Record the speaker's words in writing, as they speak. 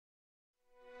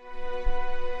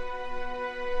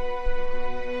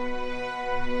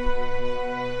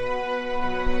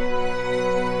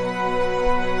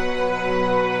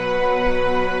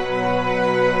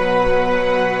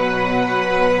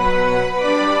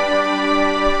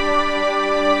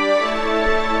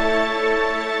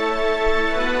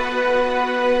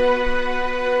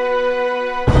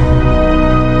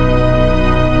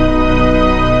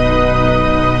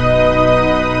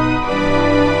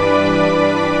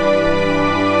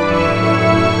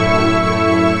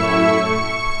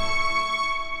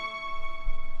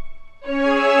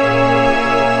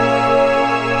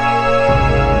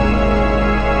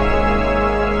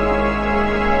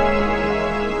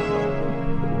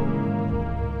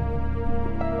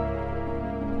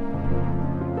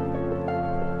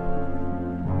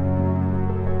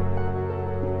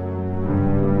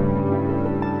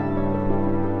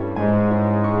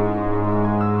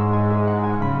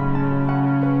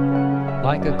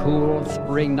Like a cool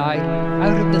spring night,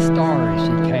 out of the stars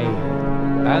she came,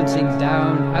 bouncing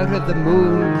down out of the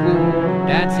moon cool,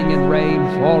 dancing in rain,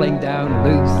 falling down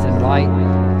loose and light,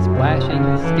 splashing,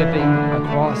 skipping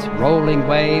across rolling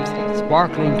waves,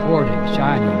 sparkling toward him,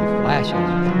 shining,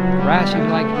 flashing, crashing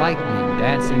like lightning,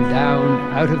 dancing down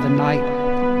out of the night.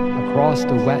 Across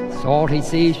the wet, salty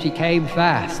sea she came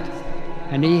fast,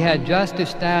 and he had just to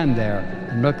stand there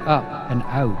and look up and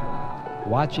out,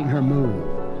 watching her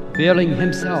move, feeling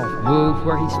himself move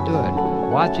where he stood,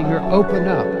 watching her open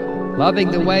up, loving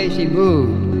the way she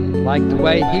moved, like the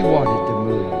way he wanted to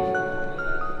move.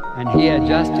 And he had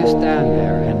just to stand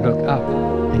there and look up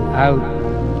and out,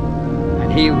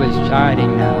 and he was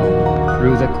shining now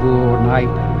through the cool night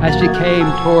as she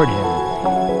came toward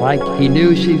him, like he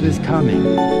knew she was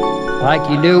coming, like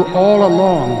he knew all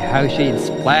along how she'd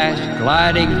splash,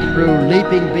 gliding through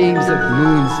leaping beams of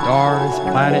moon, stars,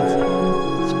 planets,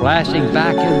 splashing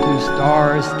back into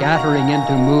stars, scattering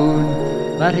into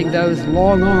moon, letting those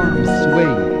long arms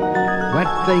swing,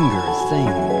 wet fingers sing,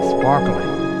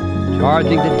 sparkling,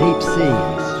 charging the deep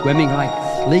sea, swimming like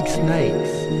sleek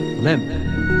snakes, limp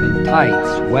and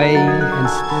tight, swaying and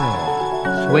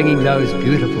still, swinging those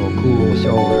beautiful cool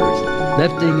shoulders,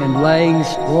 lifting and laying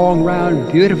strong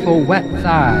round beautiful wet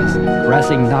thighs,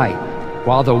 caressing night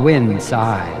while the wind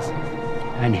sighs.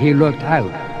 And he looked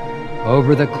out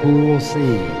over the cool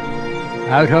sea,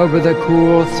 out over the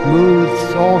cool, smooth,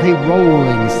 salty,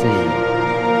 rolling sea,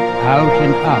 out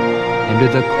and up into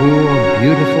the cool,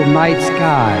 beautiful night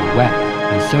sky, wet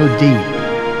and so deep.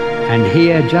 And he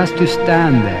had just to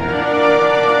stand there.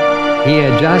 He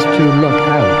had just to look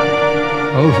out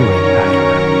over it at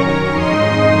her.